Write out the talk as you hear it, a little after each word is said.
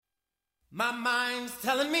My mind's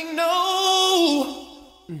telling me no.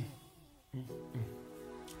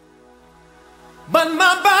 But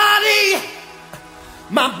my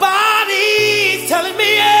body's telling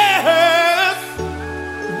me yes.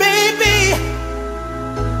 Baby,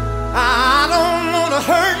 I don't want to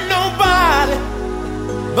hurt nobody,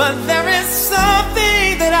 but there is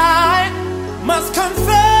something that I must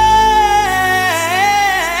confess.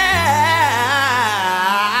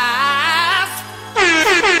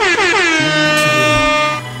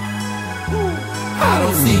 I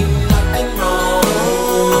don't see nothing wrong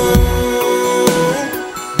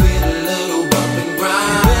with a little bump and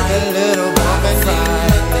grind. With a little bump and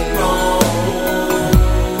grind. Nothing wrong,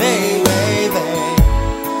 baby.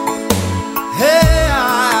 Hey,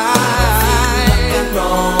 I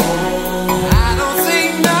don't see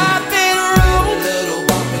nothing wrong. With a little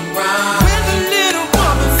bump and grind. With a little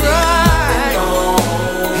bump and grind.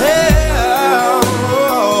 Hey,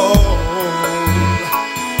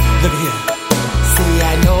 look here. See,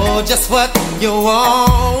 I know just what you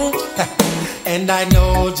want, and I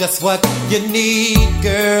know just what you need,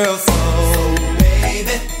 girl. So,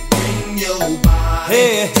 baby, bring your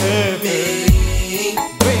body to me.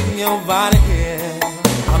 Bring your body here.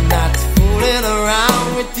 I'm not fooling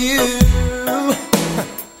around with you.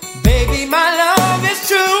 Baby, my love is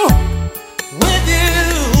true with you.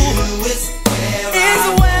 You is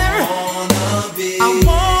where I wanna be. I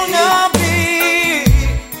wanna be.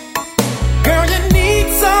 Girl, you need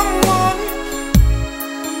someone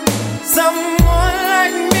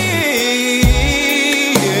like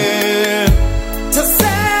me, yeah, to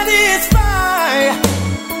satisfy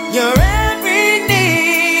your every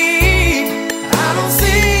need. I don't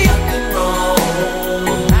see nothing wrong.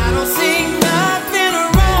 I don't see nothing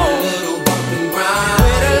wrong with a little bump and grind.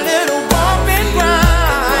 With a little bump and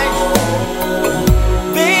grind.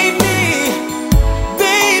 Baby,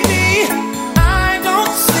 I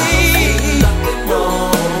don't see nothing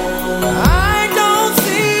wrong. I don't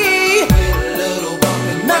see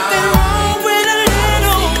nothing wrong with a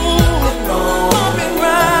little bump and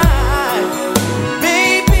grind.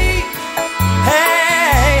 Baby,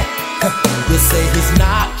 hey, you say he's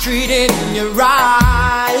not treating you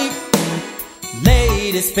right.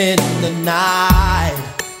 Lady, spend the night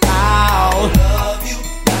out. Love you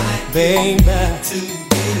like baby to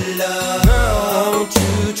be loved. Girl, won't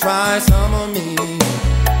you try some of me?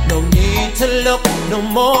 No need to look no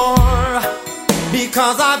more,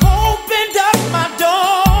 because I've opened up my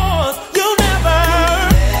doors. You'll never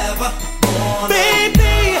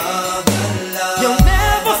baby, you'll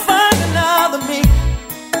never find another me.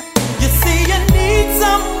 You see, you need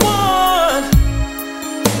someone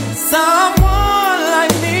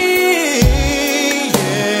like me,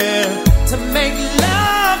 yeah, to make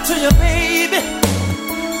love to you, baby,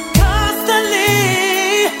 constantly.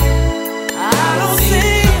 I don't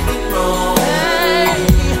see nothing wrong. Hey,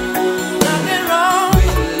 nothing wrong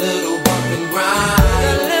with a little bump and grind.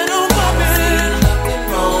 With a little bump and nothing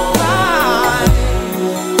wrong. Grind.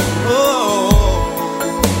 Oh,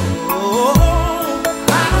 I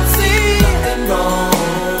don't see nothing wrong.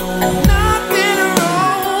 Nothing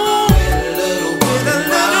wrong with a little bump and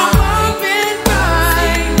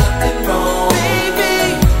grind. Nothing wrong,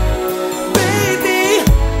 baby,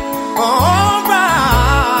 all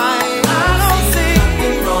right. I don't see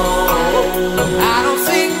nothing wrong. I don't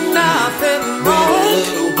see nothing wrong.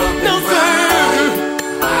 No, sir.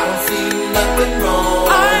 I don't see nothing wrong. I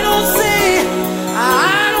don't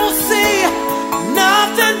see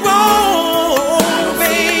nothing wrong,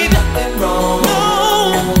 baby. Nothing wrong. No.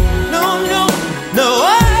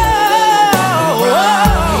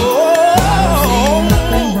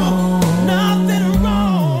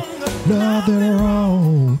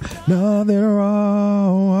 Nothing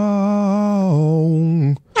wrong.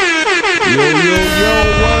 Yo,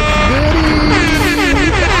 what's goody?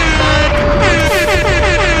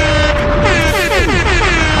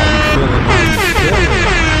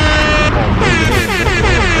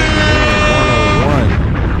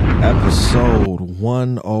 Episode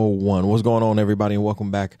 101. What's going on, everybody, and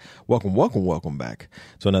welcome back. Welcome back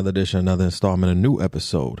to another edition, another installment, a new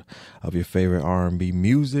episode of your favorite R&B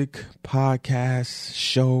music podcast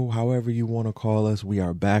show, however you want to call us. We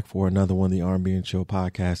are back for another one. The R&B and Chill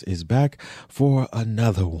podcast is back for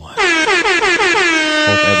another one.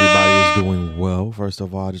 Hope everybody is doing well. First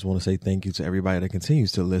of all, I just want to say thank you to everybody that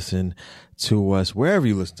continues to listen to us wherever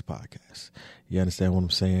you listen to podcasts. You understand what I'm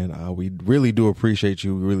saying? We really do appreciate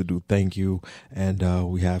you. We really do thank you. And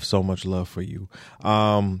we have so much love for you.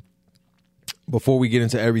 Before we get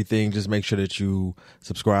into everything, just make sure that you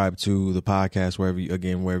subscribe to the podcast wherever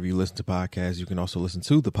you listen to podcasts. You can also listen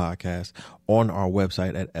to the podcast on our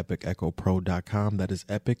website at epicechopro.com. That is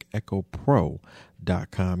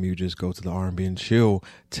epicechopro.com. You just go to the R&B and Chill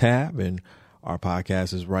tab, and our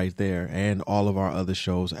podcast is right there, and all of our other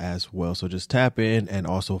shows as well. So just tap in and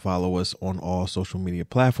also follow us on all social media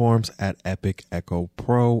platforms at Epic Echo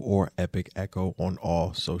Pro or Epic Echo on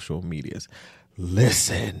all social medias.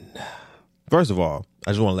 Listen. First of all,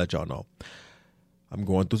 I just want to let y'all know I'm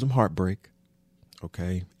going through some heartbreak,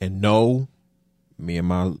 okay? And no, me and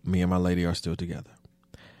my lady are still together.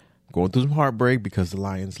 Going through some heartbreak because the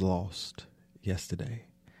Lions lost yesterday,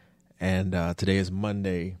 and today is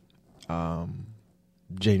Monday,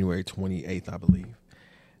 January 28th, I believe,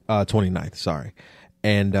 29th. Sorry,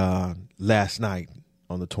 and last night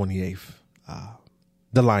on the 28th,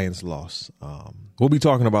 the Lions lost. We'll be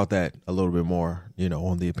talking about that a little bit more,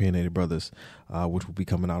 on the Opinionated Brothers, which will be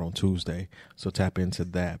coming out on Tuesday. So tap into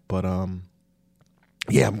that. But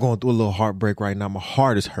yeah, I'm going through a little heartbreak right now. My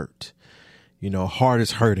heart is hurt. Heart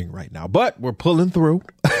is hurting right now. But we're pulling through.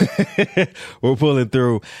 We're pulling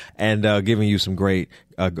through and giving you some great.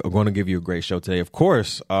 Going to give you a great show today. Of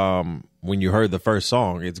course, when you heard the first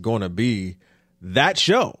song, it's going to be that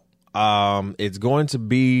show. It's going to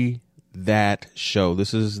be that show.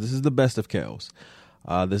 This is the best of Kells.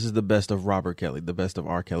 This is the best of Robert Kelly, the best of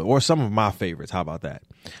R. Kelly, or some of my favorites. How about that?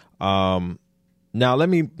 Now let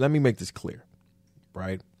me make this clear,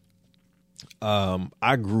 right?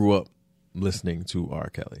 I grew up listening to R.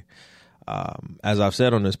 Kelly. As I've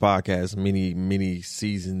said on this podcast many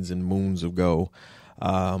seasons and moons ago,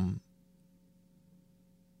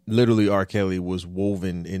 literally R. Kelly was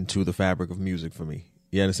woven into the fabric of music for me.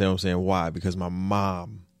 You understand what I'm saying? Why? Because my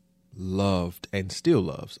mom loved and still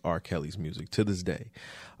loves R. Kelly's music to this day.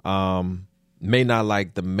 May not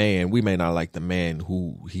like the man. We may not like the man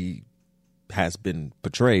who he has been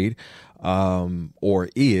portrayed, or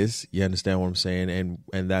is. You understand what I'm saying?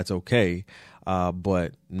 And that's okay.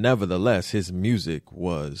 But nevertheless, his music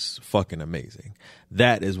was fucking amazing.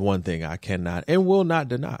 That is one thing I cannot and will not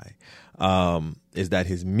deny. Is that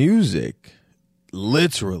his music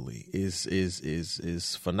literally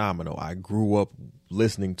is phenomenal. I grew up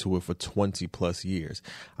listening to it for 20 plus years.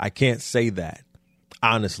 I can't say that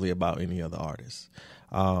honestly about any other artist.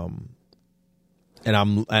 And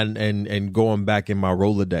going back in my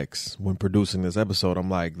Rolodex when producing this episode, I'm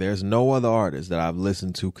like, there's no other artist that I've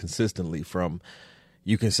listened to consistently from,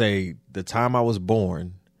 you can say, the time I was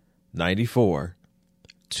born, 94,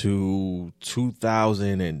 to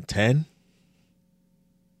 2010,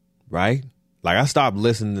 right? Like, I stopped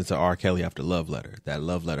listening to R. Kelly after Love Letter, that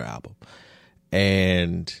Love Letter album.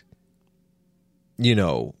 And,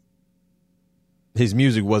 his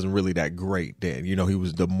music wasn't really that great then. He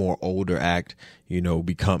was the more older act,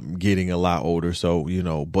 getting a lot older. So,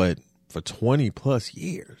 but for 20 plus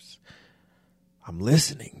years, I'm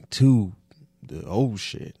listening to the old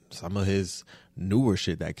shit, some of his newer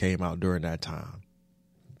shit that came out during that time.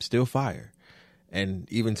 Still fire. And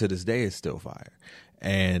even to this day, it's still fire.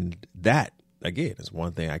 And that, again, is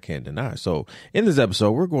one thing I can't deny. So in this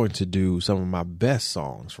episode, we're going to do some of my best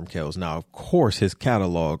songs from Kells. Now, of course, his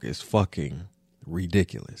catalog is fucking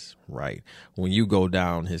ridiculous, right? When you go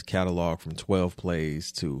down his catalog from 12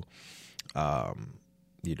 Plays to,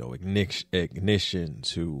 Ignition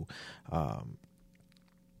to,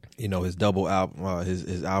 his double album,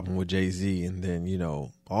 his album with Jay-Z, and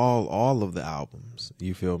then, all of the albums,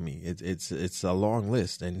 you feel me? It's a long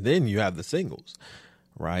list. And then you have the singles,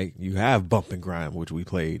 right? You have Bump and Grind, which we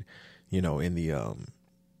played, in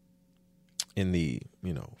the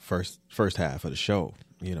first half of the show,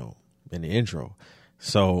 in the intro.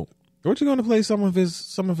 So we're just going to play some of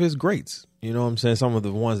his greats. You know what I'm saying? Some of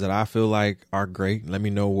the ones that I feel like are great. Let me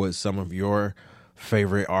know what some of your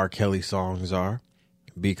favorite R. Kelly songs are,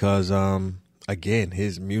 because again,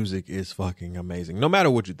 his music is fucking amazing, no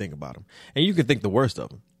matter what you think about him. And you can think the worst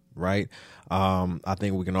of him, right? I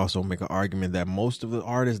think we can also make an argument that most of the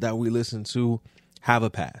artists that we listen to have a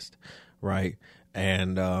past, right?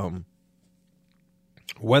 And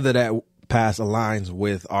whether that past aligns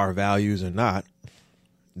with our values or not,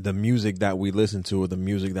 the music that we listen to, or the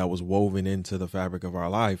music that was woven into the fabric of our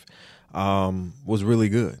life, was really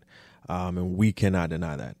good. And we cannot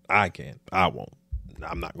deny that. I can't. I won't.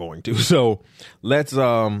 I'm not going to. So let's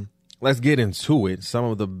get into it. Some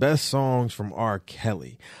of the best songs from R.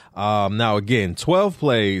 Kelly. Now, again, 12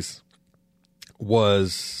 Plays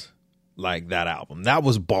was like that album. That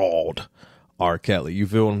was bald R. Kelly. You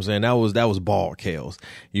feel what I'm saying? That was bald Kells.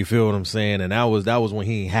 You feel what I'm saying? And that was when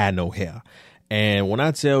he had no hair. And when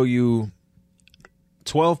I tell you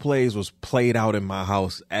 12 Plays was played out in my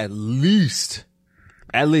house at least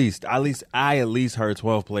I heard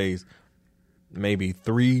 12 Plays maybe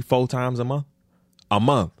 3-4 times a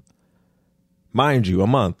month. Mind you, a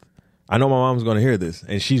month. I know my mom's going to hear this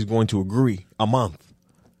and she's going to agree. A month.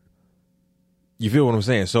 You feel what I'm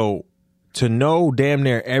saying? So to know damn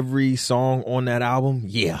near every song on that album,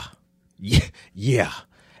 yeah.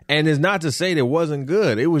 And it's not to say that it wasn't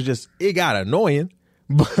good. It was just, it got annoying,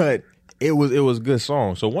 but it was a good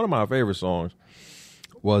song. So one of my favorite songs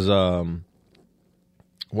was one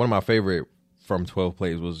of my favorite from 12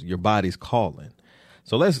 Plays was Your Body's Calling.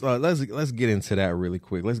 So let's get into that really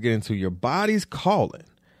quick. Let's get into Your Body's Calling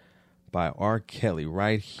by R. Kelly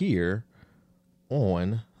right here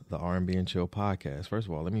on the R&B and Chill podcast. First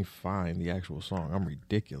of all, let me find the actual song. I'm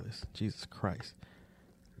ridiculous. Jesus Christ.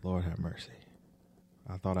 Lord have mercy.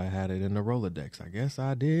 I thought I had it in the Rolodex. I guess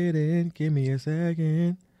I didn't. Give me a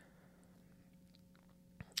second.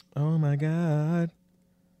 Oh my God.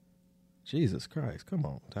 Jesus Christ. Come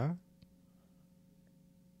on, Ty.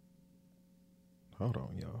 Hold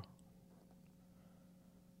on, y'all.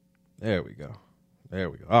 There we go.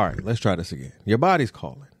 All right, let's try this again. Your Body's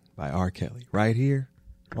Calling by R. Kelly right here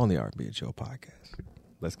on the R&B and Chill podcast.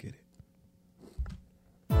 Let's get it.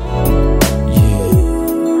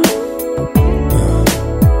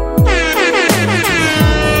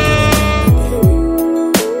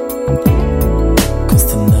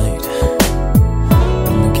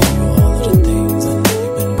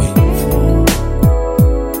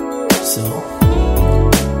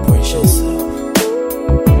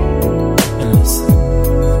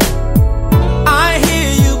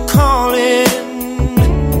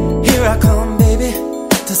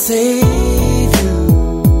 Save you.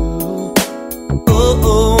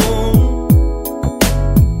 Oh,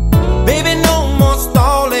 baby, no more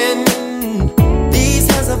stalling. These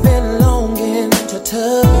hands have been longing to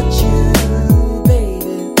touch you,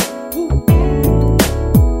 baby.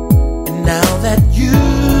 And now that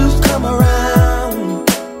you've come around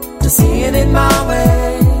to seeing it my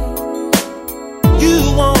way,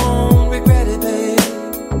 you won't regret it, babe,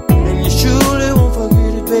 and you surely won't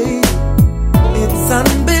forget it, babe. It's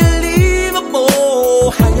unbelievable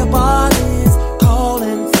how your body's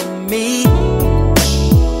calling for me.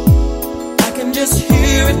 I can just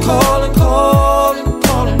hear it calling, calling,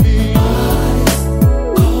 calling me.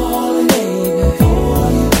 Calling, baby, for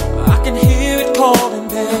you. I can hear it calling,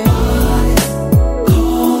 baby.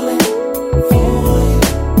 Calling for you.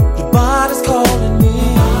 Your body's calling me.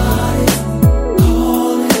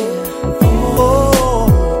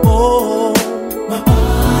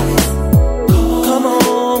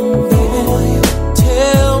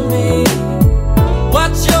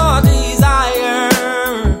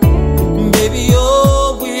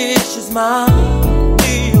 My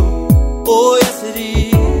deal, oh yes it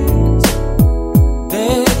is,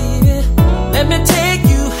 baby. Let me take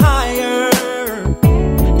you higher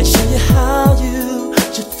and show you how you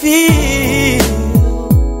should feel,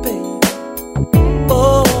 baby.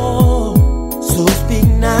 Oh, so speak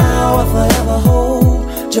now or forever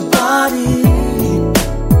hold your body.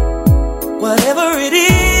 Whatever it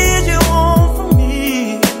is you want from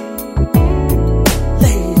me,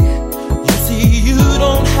 lady. You see, you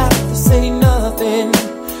don't have to say nothing.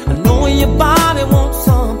 I know when your body wants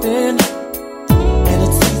something, and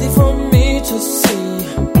it's easy for me to see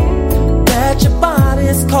that your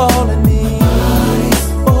body's calling me.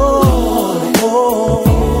 Oh, oh,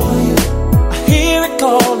 I hear it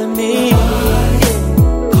calling me.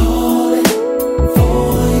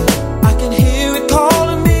 I can hear it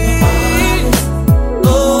calling me.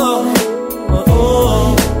 Oh,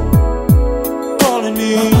 oh, calling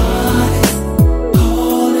me.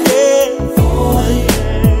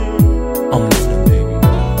 I'm listening, baby.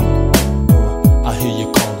 I hear you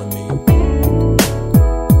calling me.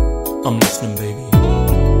 I'm listening, baby.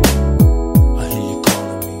 I hear you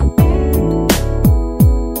calling me.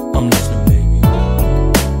 I'm listening, baby.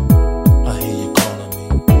 I hear you calling me.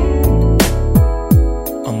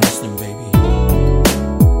 I'm listening, baby.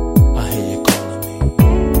 I hear you calling me.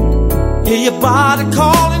 Hear your body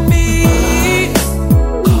calling me.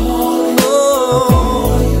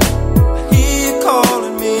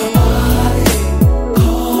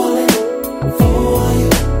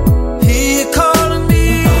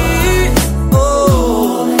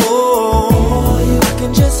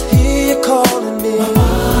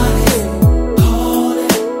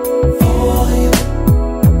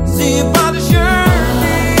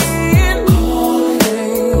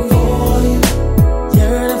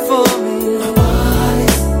 Yearning for me.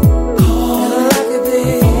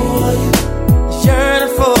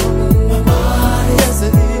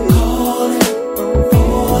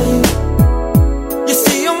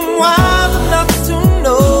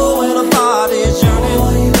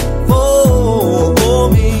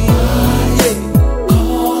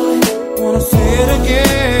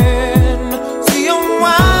 again. See, I'm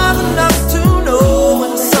wild enough to know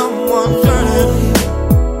when someone's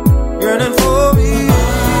yearning for me.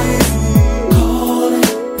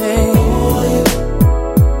 Hey.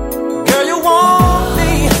 Girl, you want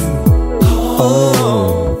me.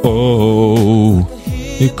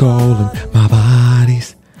 You're calling, my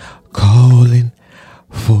body's calling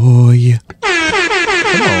for you.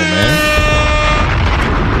 Come on,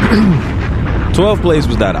 man. 12 Plays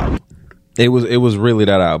was that album. It was really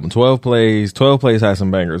that album. 12 Plays had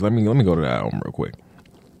some bangers. Let me go to that album real quick.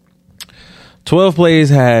 12 Plays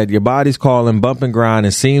had Your Body's Calling, Bump and Grind,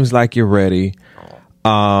 It Seems Like You're Ready.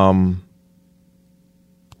 The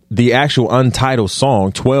actual untitled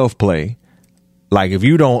song, 12 Play. Like, if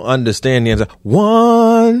you don't understand the answer,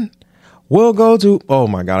 one, we'll go to, oh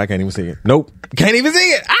my God, I can't even sing it. Nope. Can't even sing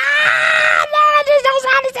it. No, it just don't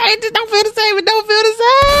sound the same. It just don't feel the same. It don't feel the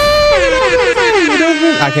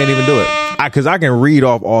same. I can't even do it. Because I can read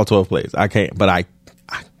off all 12 plays. I can't, but I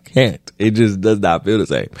can't. It just does not feel the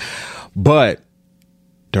same. But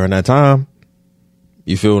during that time,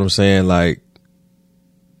 you feel what I'm saying? Like,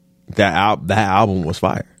 that album was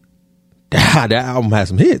fire. That album had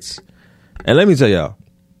some hits. And let me tell y'all,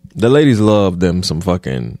 the ladies love them some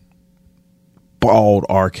fucking bald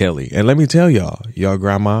R. Kelly. And let me tell y'all, y'all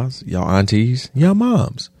grandmas, y'all aunties, y'all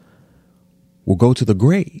moms will go to the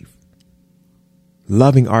grave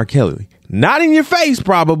loving R. Kelly. Not in your face,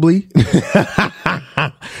 probably.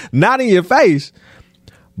 Not in your face.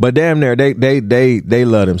 But damn near, they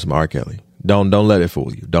love them some R. Kelly. Don't let it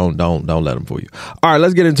fool you. Don't let them fool you. All right,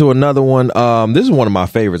 let's get into another one. This is one of my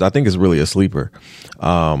favorites. I think it's really a sleeper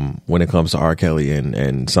when it comes to R. Kelly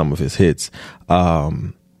and some of his hits.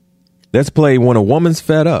 Let's play When a Woman's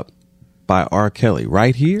Fed Up by R. Kelly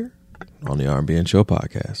right here on the R&B and Chill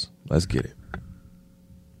podcast. Let's get it.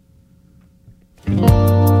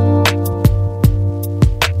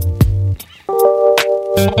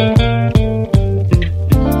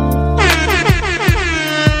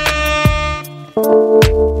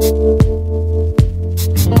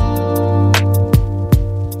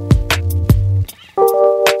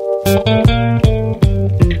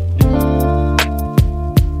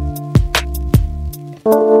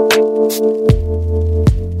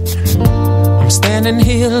 I'm standing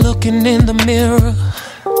here looking in the mirror,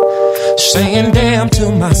 saying damn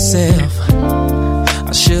to myself.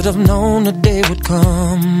 I should have known the day would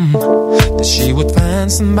come that she would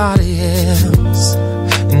find somebody else.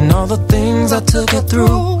 And all the things I took her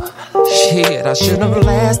through, shit, I shouldn't have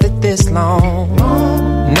lasted this long.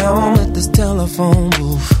 Now I'm at this telephone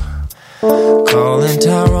booth calling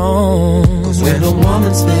Tyrone. 'Cause when a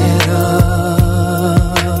woman's fed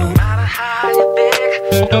up, no matter how you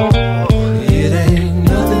beg, no, it ain't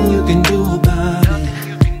nothing you can do about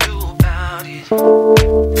it.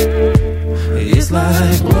 It's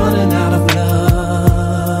like running out of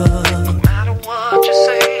love. No matter what you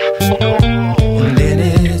say, no. And then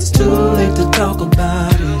it's too late to talk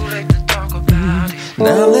about it.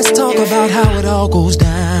 Now let's talk about how it all goes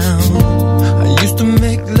down. I used to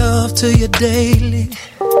make love to you daily,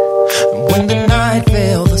 when the night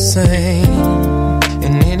felt the same.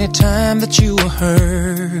 And any time that you were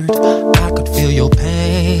hurt, I could feel your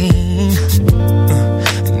pain.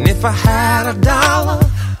 And if I had $1,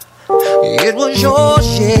 it was your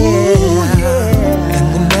share. And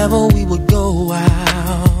whenever we would go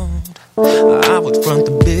out, I would front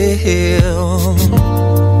the bill.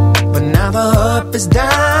 But now the up is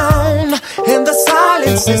down and the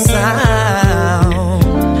silence is sound.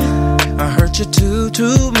 I hurt you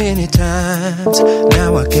too many times.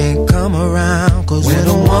 Now I can't come around. 'Cause when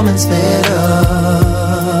a woman's fed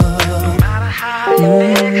up, no matter how you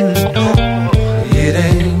beg, it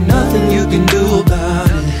ain't nothing you can do about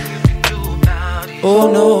it. Oh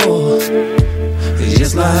no, it's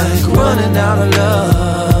just like running out of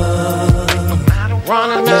love.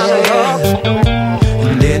 Running out of love.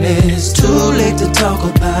 And then it's too late to talk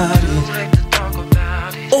about it.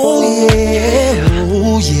 Oh yeah,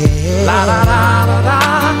 oh yeah. La la la la la.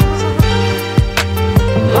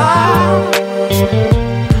 La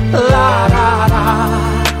la la la.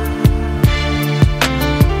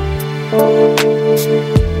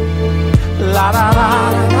 La la la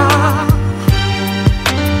la.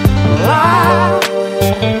 La.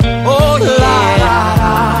 Oh yeah.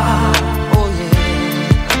 Oh yeah.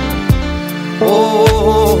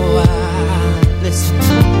 Oh, listen.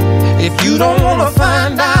 If you don't wanna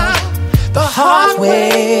find out the hard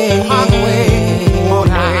way,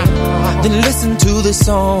 then listen to this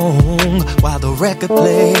song while the record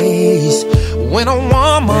plays. When a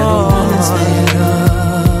woman's fed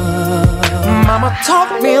up, Mama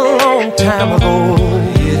taught me a long time ago,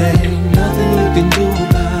 it ain't nothing you can do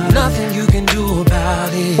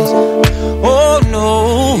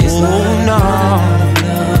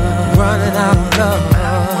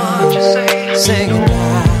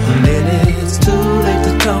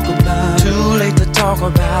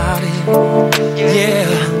talk about it. Yeah.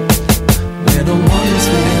 When a woman's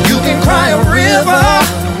there, you can cry a river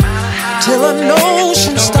till an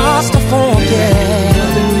ocean starts to form,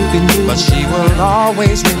 yeah. But she will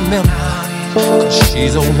always remember, 'cause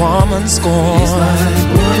she's a woman scorned.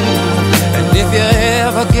 And if you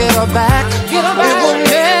ever get her back, it will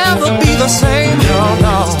never be the same. No.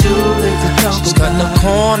 She's cutting the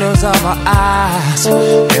corners of her eyes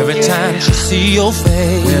every time she see your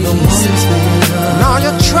face. And all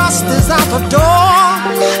your trust is out the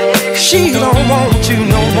door. She don't want you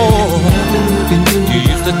no more. You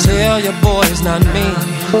used to tell your boy it's not me,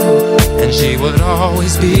 and she would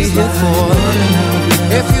always be here for you.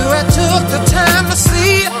 If you had took the time to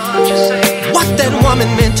see what that woman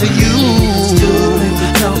meant to you,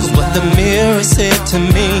 is what the mirror said to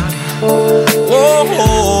me.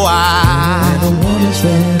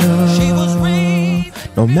 She was raised.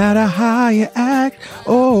 No matter how you act,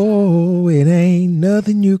 oh, it ain't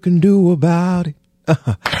nothing you can do about it.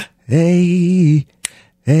 Hey,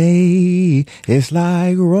 it's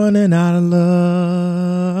like running out of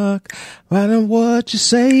luck. No matter what you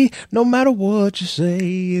say, no matter what you say,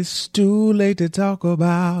 it's too late to talk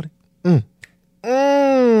about it. Don't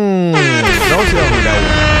tell me that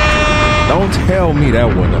one. Don't tell me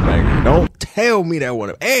that one, banger. Don't tell me that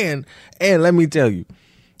one. And let me tell you,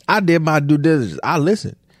 I did my due diligence. I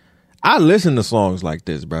listened to songs like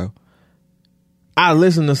this, bro.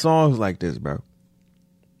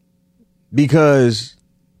 Because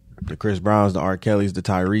the Chris Browns, the R. Kellys, the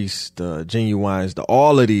Tyrese, the Genuines,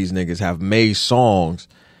 all of these niggas have made songs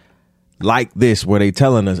like this where they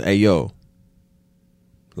telling us, hey, yo,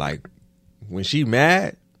 like, when she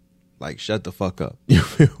mad, like, shut the fuck up. You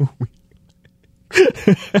feel me?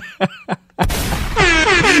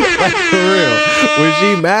 Like, for real. When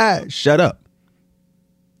she mad, shut up.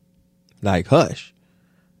 Like, hush.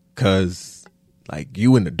 'Cause, like,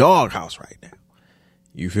 you in the doghouse right now.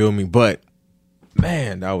 You feel me? But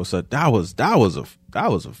man, that was a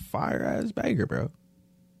fire ass banger, bro.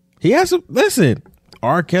 He has some. Listen,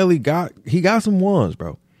 R. Kelly got some ones,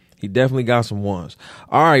 bro. He definitely got some ones.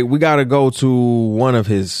 All right, we got to go to one of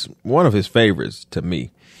his favorites to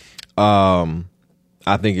me.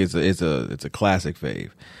 I think it's a classic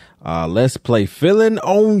fave. Let's play "Feeling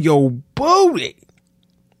on Your Booty."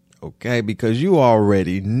 Okay, because you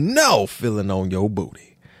already know "Feeling on Your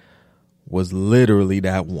Booty" was literally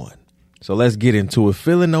that one. So let's get into it.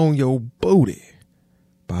 "Feeling on Your Booty"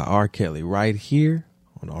 by R. Kelly right here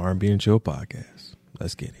on the R&B and Chill podcast.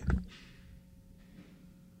 Let's get it.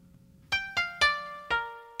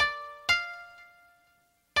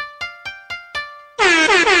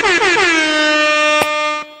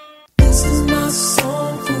 This is my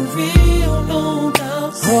song for real, no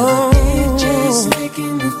doubt. DJ's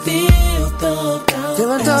making me feel thugged out.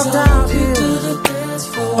 Feeling thugged out here. To the dance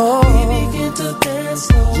floor. We begin to dance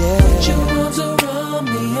slow. Put your arms around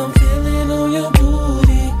me. I'm feeling on your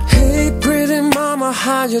booty. Hey, pretty mama,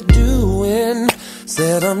 how you doing?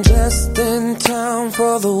 Said I'm just in town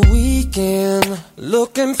for the weekend.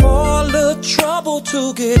 Looking for a little trouble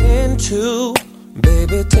to get into.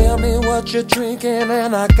 Baby, tell me what you're drinking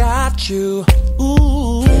and I got you.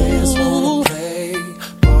 Ooh. Players wanna play,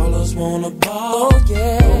 ballers wanna ball. Oh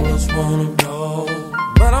yeah, ballers wanna roll.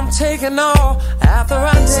 But I'm taking all after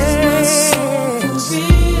I dance.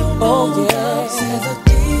 Oh yeah, say the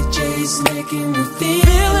DJ's making me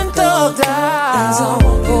feeling thugged out. As I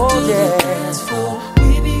walk into the dance floor,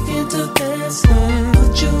 we begin to dance.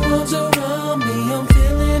 Put your arms around me, I'm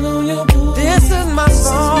feeling on your booty. This is my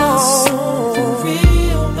song. For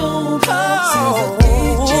real, no doubt. Say the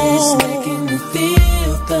DJ's making me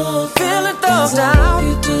feel thugged out. Feeling thugged out.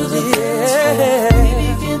 To the dance floor, we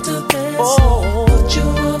begin to dance. Put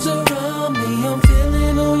your arms around me, I'm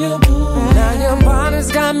feeling on your booty. Now your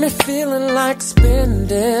body's got me feeling like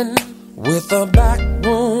spending. With a back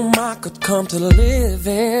room I could come to live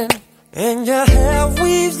in. And your hair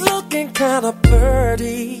weaves looking kinda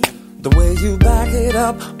pretty. The way you back it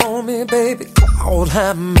up on me, baby, Lord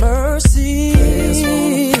have mercy.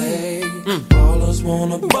 Players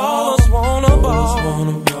wanna play, ballers wanna ball, ballers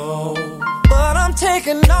wanna roll. But I'm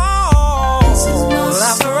taking all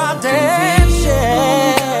after I dance,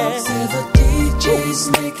 yeah. Say the DJ's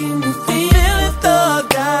making me feel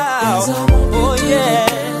thugged out. Oh yeah.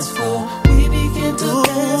 We begin to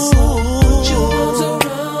dance slow. Put your arms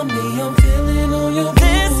around me, I'm feeling on your booty.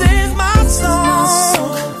 This is my song.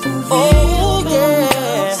 Oh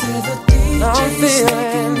yeah. Say the DJ's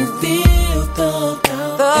making me feel thugged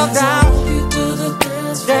out. Thugged out. To the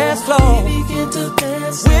dance floor. We begin to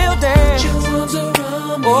dance. We'll dance. Put your arms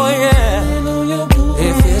around me. Oh yeah. On your booty.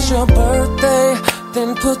 If it's your birthday,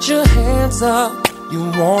 then put your hands up. You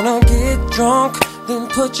wanna get drunk, then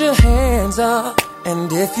put your hands up. And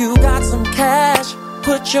if you got some cash,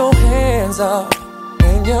 put your hands up.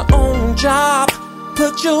 In your own job,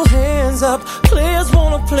 put your hands up. Players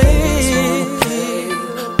wanna play.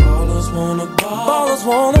 Ballers wanna ball. Ballers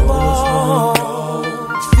wanna ball.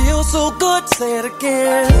 Feel so good, say it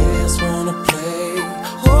again. Players wanna play.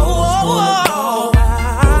 Ballers wanna ball.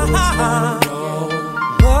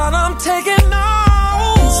 But I'm taking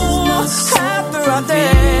off after I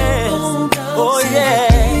dance. Oh yeah.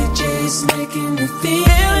 DJ's making me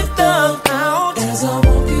feel it thugged out. As I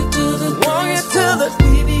walk you to the dance,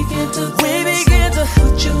 we begin to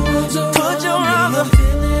put your arms around me.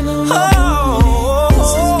 Oh,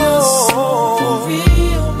 this is my song for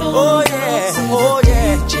real. Oh yeah.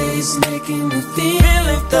 DJ's making me feel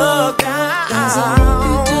it thugged out. As I walk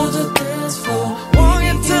you to the dance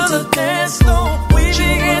floor, we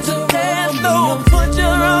begin to dance floor. Put your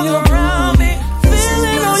arms around me,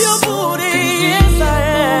 feeling on your booty. Yes, I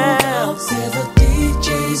am. Say the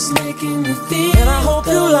DJ's making me feel. And I hope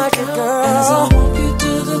you like it, girl. As I walk you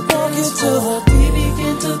to the we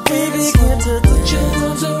begin to put your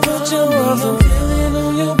arms around me. Feeling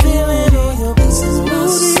on your booty. This is my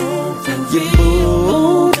song for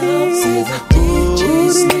real. Say the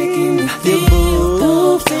DJ's making me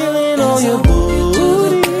feel. Feeling on your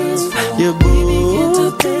booty. Your booty,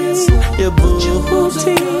 your booty, your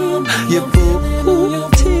booty, your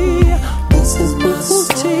booty, this is my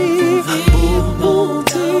song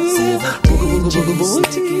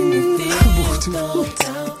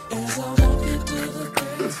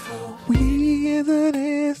we in the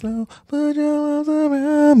dance floor, put your arms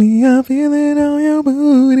around me, I'm feeling on your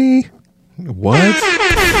booty. What?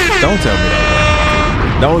 Don't tell me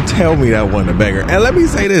that one. Don't tell me that one, the beggar. And let me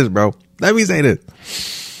say this, bro.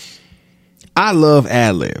 I love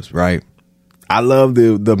ad-libs, right? I love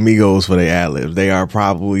the Migos for the ad-libs. They are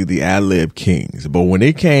probably the ad-lib kings. But when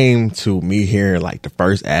it came to me hearing like the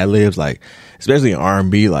first ad-libs, like especially in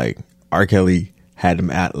R&B, like R. Kelly had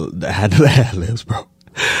the ad-libs, bro.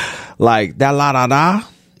 Like that la da da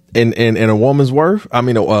in a woman's worth. I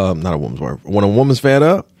mean, not a woman's worth. When a woman's fed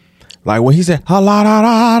up, like when he said la da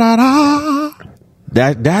da da da,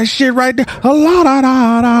 that shit right there, la da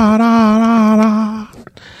da da da da.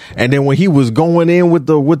 And then when he was going in with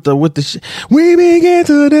the shit, we begin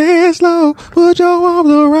to dance slow, put your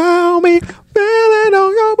arms around me, feeling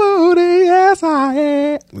on your booty, yes I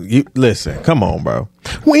am. You, listen, come on, bro.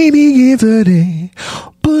 We begin to dance,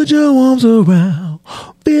 put your arms around,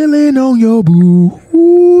 feeling on your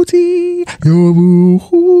booty, your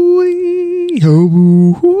booty, your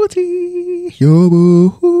booty, your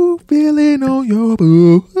booty, feeling on your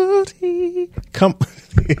booty. Come.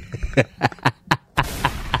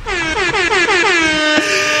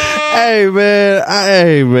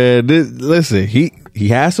 Hey man, listen, he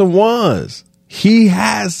has some ones. He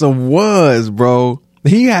has some ones, bro.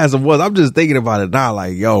 He has some ones. I'm just thinking about it now,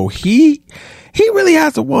 like, yo, he really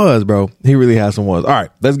has some ones, bro. He really has some ones. All right,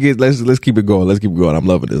 let's keep it going. Let's keep it going. I'm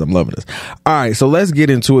loving this. All right, so let's get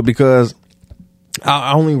into it because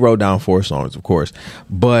I only wrote down 4 songs, of course,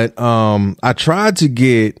 but I tried to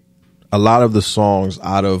get a lot of the songs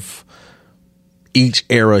out of each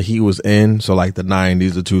era he was in. So like the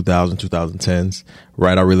 90s, the 2000s, 2010s,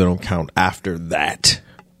 right? I really don't count after that,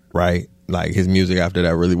 right? Like his music after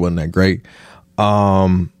that really wasn't that great.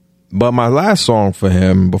 But my last song for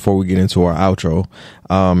him before we get into our outro,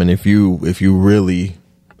 and if you really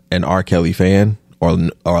an R. Kelly fan or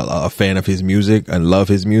a fan of his music and love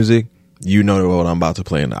his music, you know what I'm about to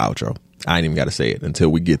play in the outro. I ain't even got to say it until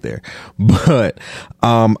we get there. But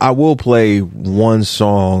I will play one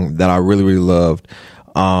song that I really, really loved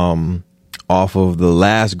off of the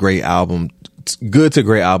last great album, good to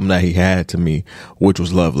great album that he had to me, which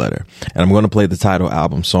was Love Letter. And I'm going to play the title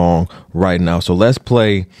album song right now. So let's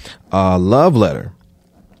play Love Letter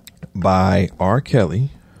by R.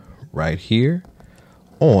 Kelly right here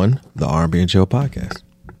on the R&B and Chill podcast.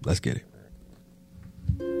 Let's get it.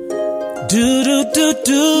 Do do do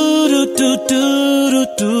do do do do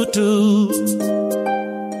do do.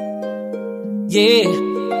 Yeah.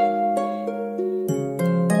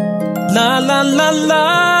 La la la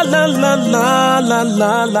la la la la la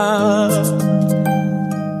la la.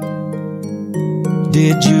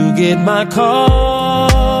 Did you get my call?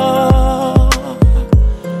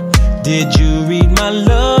 Did you read my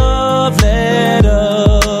love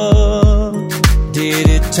letter? Did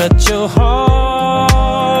it touch your heart?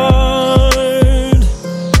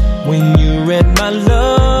 When you read my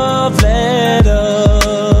love letter,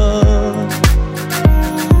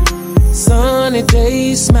 sunny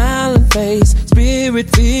days, smiling face, spirit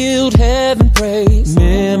filled, heaven praise,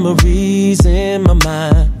 memories memories in my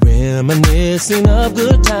mind, reminiscing of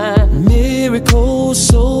good times. Miracles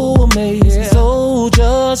so amazing, so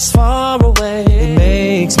just far away. It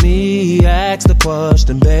makes me ask the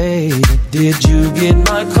question, baby, did you get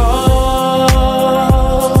my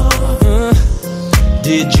call?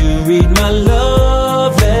 Did you read my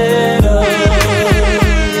love letter?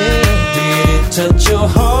 Did it touch your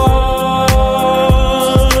heart?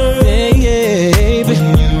 Yeah,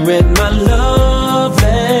 when you read my love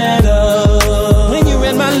letter. When you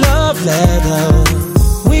read my love letter.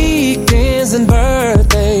 Weekends and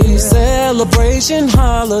birthdays, celebration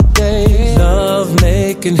holidays, love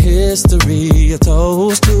making history, a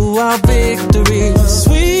toast to our victory.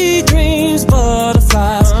 Sweet dreams,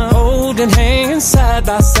 butterflies, holding hands side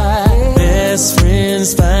by side. Best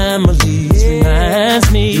friends, families,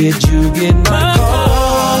 reminds me. Did you get my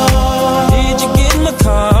call? Did you get my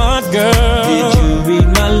card, girl? Did you read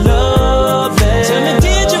my love letter? Tell me,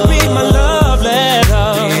 did you read my love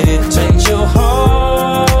letter? Did it touch your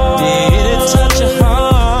heart? Did it touch your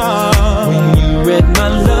heart? When you read my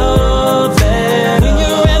love letter? When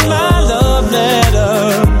you read my love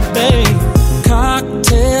letter, babe.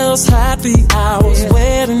 Cocktails, happy hours,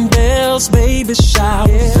 wedding bells, baby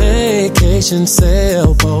showers, vacation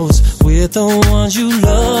sailboats with the ones you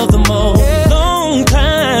love the most. Long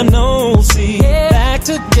time no see, back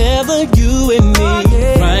together you and me.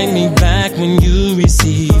 Write me back when you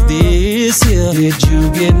receive this here. Did you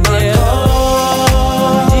get my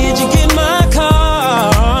call? Did you get my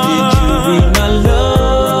call? Did you read my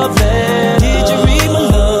love letter? Did you read my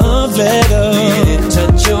love letter? Did it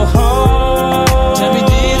touch your heart? Tell me,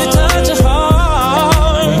 did it touch your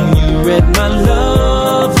heart? When you read my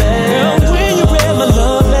love letter. Girl, when you read my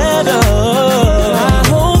love letter. I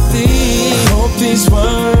hope these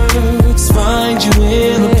words find you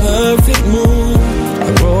in a perfect mood. I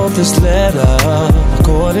wrote this letter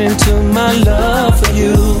according to my love for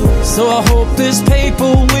you. So I hope this paper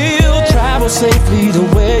will travel safely to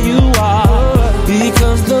where you are,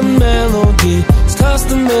 because the melody is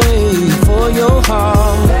custom made for your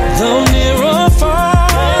heart. Though near or far,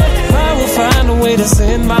 I will find a way to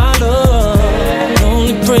send my love.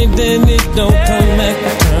 Only pray that it don't come back,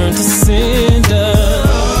 turn to sender.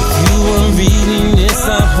 If you were reading this,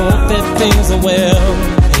 I hope that things are well.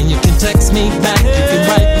 And you can text me back, you can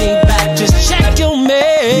write me back, just check your mail.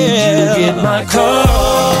 Did you get my call?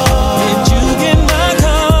 Did you get my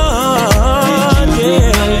call? Did you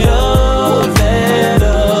get my love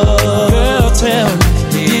letter? Girl, tell me,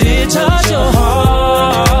 did it touch your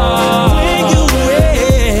heart? When you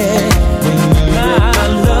read my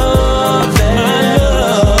love letter?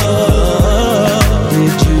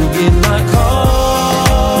 Did you get my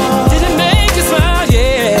call? Did it make you smile?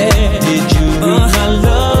 Yeah. Did you read my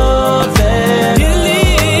love letter? Did it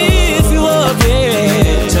lift you up? Yeah. Did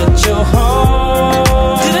it touch your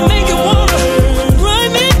heart? Did it make you wanna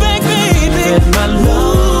write me back, baby? Read my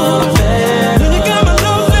love letter. When you got my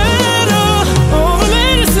love letter, oh,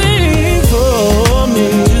 let it sing for me.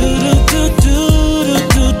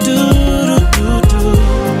 Do-do-do-do-do-do-do-do-do.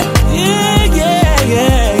 Yeah, yeah,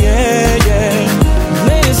 yeah, yeah, yeah.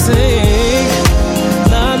 Let it sing.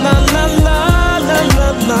 La la la la la la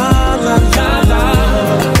la la la.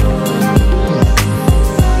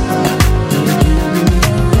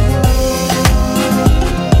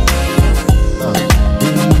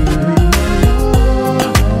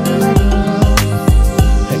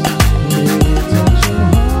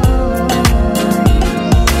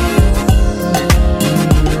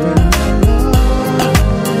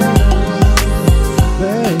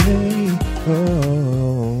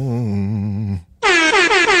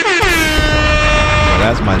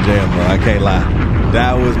 That's my jam, bro. I can't lie.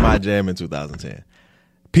 That was my jam in 2010.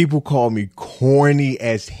 People call me corny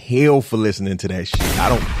as hell for listening to that shit. I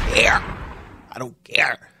don't care. I don't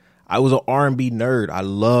care. I was an R&B nerd. I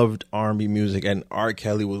loved R&B music, and R.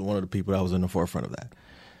 Kelly was one of the people that was in the forefront of that.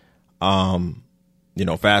 You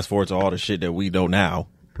know, fast forward to all the shit that we know now,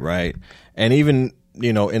 right? And even,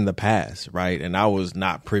 you know, in the past, right? And I was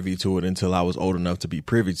not privy to it until I was old enough to be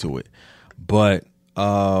privy to it. But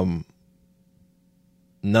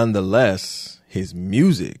nonetheless, his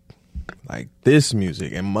music, like this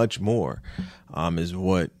music and much more, is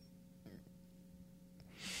what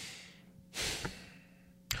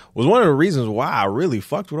was one of the reasons why I really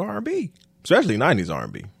fucked with R&B, especially 90s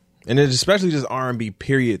R&B. And it's especially just R&B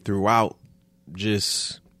period throughout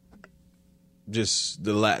just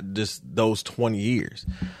those 20 years.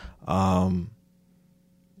 One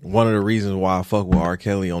of the reasons why I fuck with R.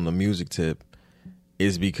 Kelly on the music tip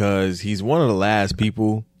is because he's one of the last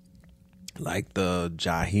people, like the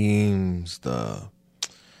Jaheems,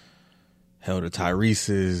 hell, the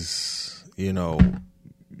Tyrese's,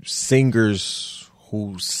 singers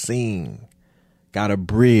who sing, got a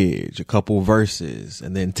bridge, a couple verses,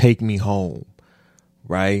 and then Take Me Home,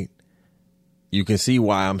 right? You can see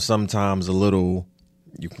why I'm sometimes a little,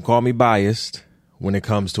 you can call me biased when it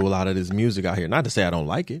comes to a lot of this music out here. Not to say I don't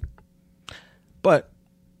like it, but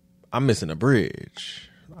I'm missing a bridge.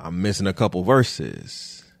 I'm missing a couple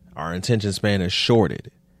verses. Our attention span is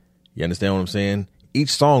shorted. You understand what I'm saying? Each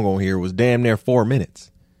song on here was damn near 4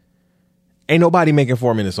 minutes. Ain't nobody making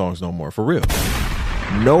 4-minute songs no more, for real.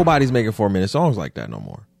 Nobody's making 4-minute songs like that no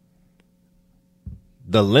more.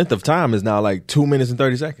 The length of time is now like 2 minutes and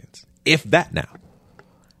 30 seconds, if that now.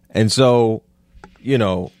 And so,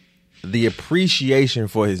 the appreciation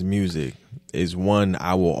for his music is one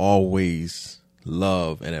I will always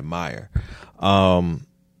love and admire. And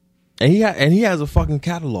he has a fucking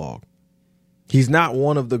catalog. He's not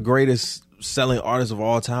one of the greatest selling artists of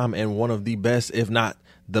all time and one of the best, if not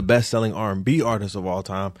the best selling R&B artist of all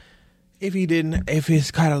time, if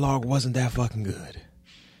his catalog wasn't that fucking good.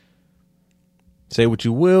 Say what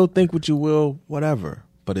you will, think what you will, whatever.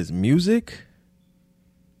 But his music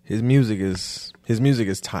is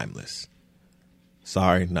timeless.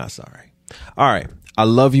 Sorry, not sorry. All right. I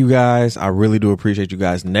love you guys. I really do appreciate you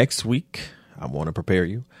guys. Next week, I want to prepare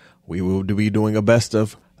you. We will be doing a best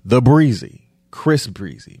of The Breezy, Chris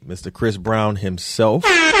Breezy, Mr. Chris Brown himself.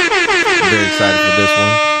 I'm very excited for this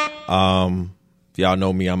one. If y'all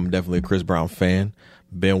know me, I'm definitely a Chris Brown fan.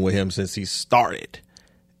 Been with him since he started.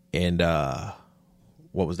 And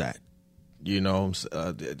what was that?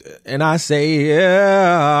 And I say,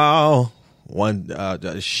 yeah,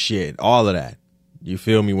 shit, all of that. You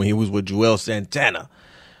feel me? When he was with Joel Santana.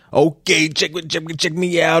 Okay, check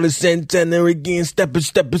me out. It's Santana again,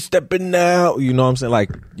 stepping now. You know what I'm saying?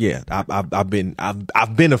 Like, yeah, I've been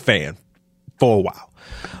a fan for a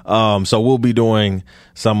while. So we'll be doing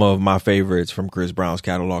some of my favorites from Chris Brown's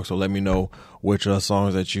catalog. So let me know which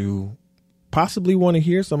songs that you possibly want to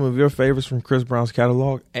hear, some of your favorites from Chris Brown's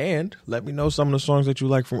catalog, and let me know some of the songs that you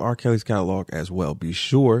like from R. Kelly's catalog as well. Be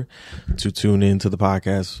sure to tune in to the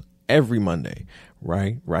podcast every Monday,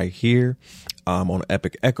 right here on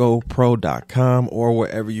EpicEchoPro.com or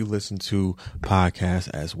wherever you listen to podcasts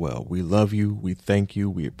as well. We love you. We thank you.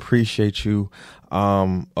 We appreciate you.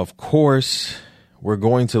 Of course, we're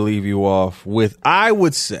going to leave you off with, I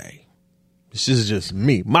would say, this is just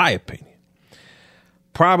me, my opinion,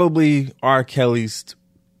 probably R. Kelly's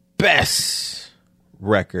best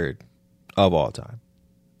record of all time.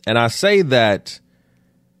 And I say that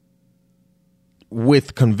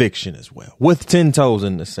with conviction as well, with 10 toes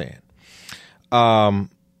in the sand.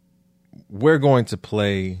 We're going to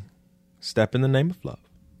play Step in the Name of Love.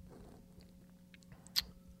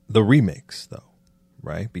 The remix, though,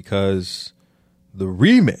 right? Because the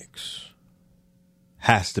remix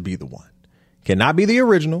has to be the one. Cannot be the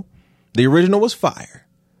original. The original was fire.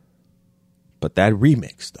 But that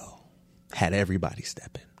remix, though, had everybody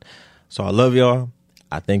stepping. So I love y'all.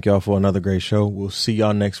 I thank y'all for another great show. We'll see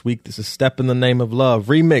y'all next week. This is Step in the Name of Love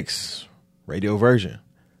remix, radio version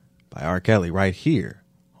by R. Kelly right here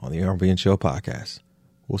on the R&B and Chill podcast.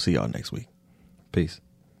 We'll see y'all next week. Peace.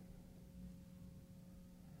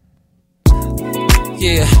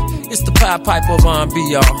 Yeah, it's the Pied Piper of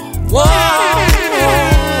R&B, y'all. Whoa,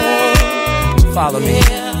 follow me,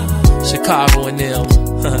 Chicago and them.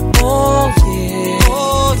 Oh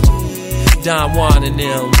yeah, Don Juan and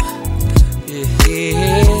them.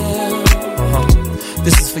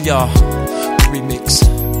 This is for y'all, the remix.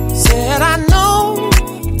 Said I know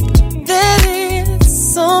that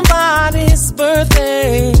it's somebody's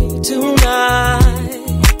birthday tonight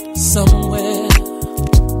somewhere,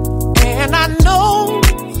 and I know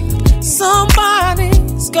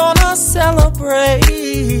somebody's gonna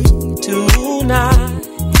celebrate tonight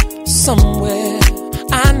somewhere.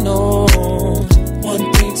 I know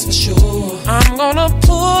one thing's for sure, I'm gonna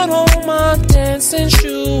put on my dancing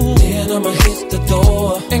shoes, then I'ma hit the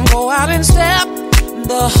door and go out and step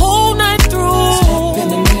the whole night through. Step in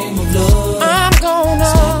the name of love. I'm gonna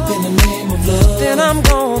step in the name of love. Then I'm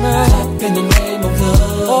gonna clap in the name of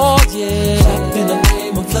love. Oh yeah, clap in the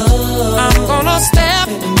name of love. I'm gonna step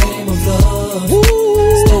in the name of love. Ooh.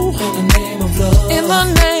 Step in the name of love. In the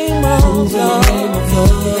name of love. In the name of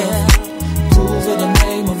love. Yeah. Prove in the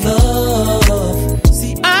name of love.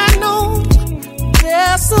 See, I know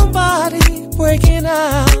there's somebody breaking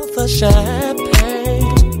out the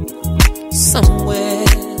champagne somewhere,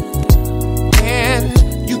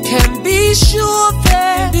 and you can be sure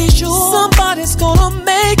that somebody's gonna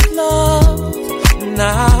make love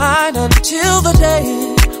night until the day.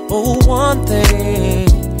 Oh, one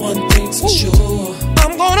thing's for sure,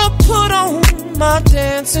 I'm gonna put put on my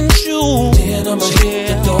dancing shoes. Then I'ma hit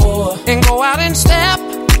the door and go out and step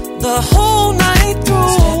the whole night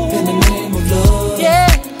through. Step in the name of love. Yeah.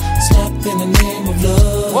 Step in the name of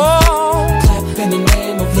love. Whoa. Clap in the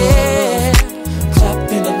name of love. Yeah.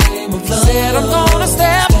 Clap in the name of love. Said I'm gonna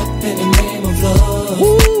step. Step in the name of love.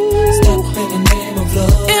 Ooh. Step in the name of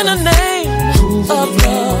love. In the name of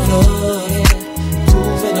love.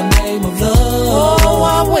 Prove in the name of love. Oh,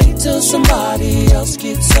 I wait till somebody else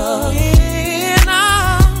gets up. And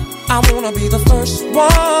I wanna be the first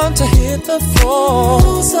one to hit the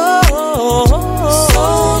floor. So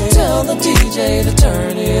tell the DJ to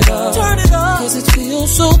turn it up. Turn it up. 'Cause it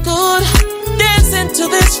feels so good. Dancing to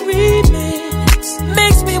this remix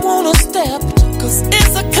makes me wanna step. 'Cause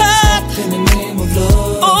it's a cut. Step in the name of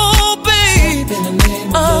love. Oh, babe. Step in the name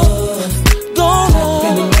of love. Go on. Clap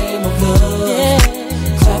in the name of love. Yeah.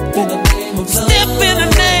 Clap in the name of love. Step in the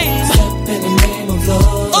name. Step in the name of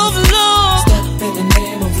love. Of love. Step in the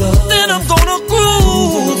name of love. Then I'm gonna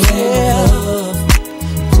groove. Yeah.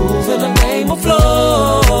 Groove in the name of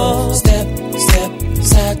love. Step, step,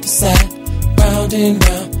 side to side, round and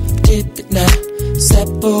round. Dip it now.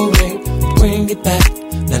 Separate, bring it back.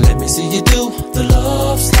 Now let me see you do the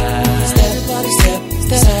love slide. Step, step,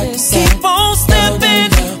 side to side. Keep on stepping.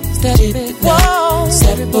 Step it, whoa.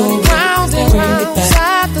 Separate, round and round,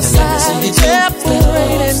 side to side.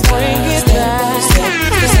 Separate and bring it back.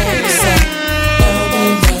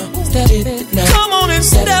 Come on and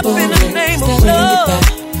step in the name of love.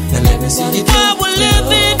 Now let me see you do while we're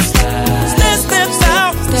living. Let's step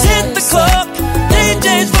out, hit the club.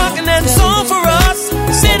 DJ's rocking that song for us.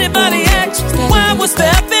 If anybody asks why we're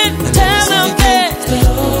stepping, tell them that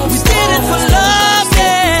we did it for love,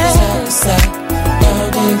 yeah.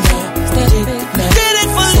 Did it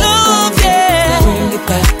for love, yeah.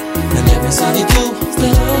 Now let me see you do.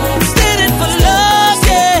 Did it for love,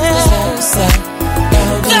 yeah.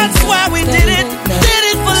 That's why we did it. Did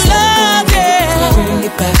it for love, yeah.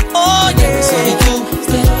 Oh, yeah. Did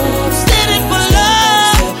it for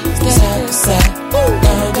love. Did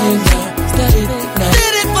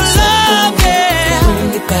it for love, yeah.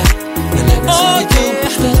 Oh, yeah.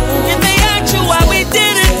 And they ask you why we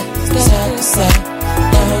did it.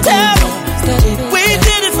 Tell them we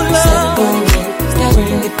did it for love.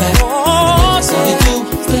 Oh,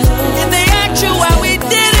 yeah. And they ask you why we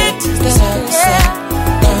did it. Yeah.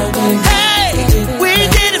 Hey, we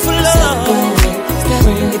did it for love.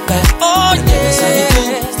 Oh, yeah.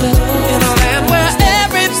 In a land where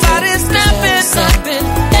everybody's snapping, snapping,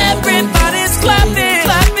 everybody's clapping,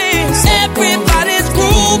 clapping, everybody's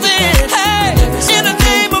grooving. Hey, in the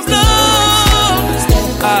name of love.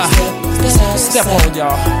 Step on,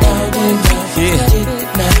 y'all.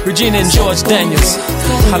 Yeah. Regina and George Daniels.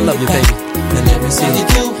 I love you, baby.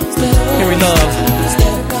 Henry Love.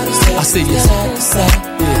 I see you. Yeah.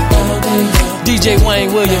 DJ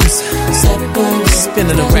Wayne Williams.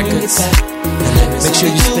 Spinning the records. Make sure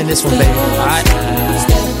you spin this one, baby. Alright.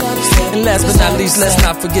 And last but not least, let's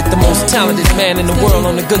not forget the most talented man in the world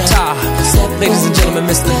on the guitar. Ladies and gentlemen,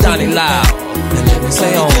 Mr. Donnie Lyle.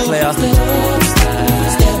 Play on, player.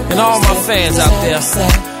 And all my fans out there,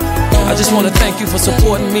 I just want to thank you for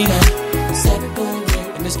supporting me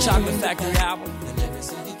in this Chocolate Factory album.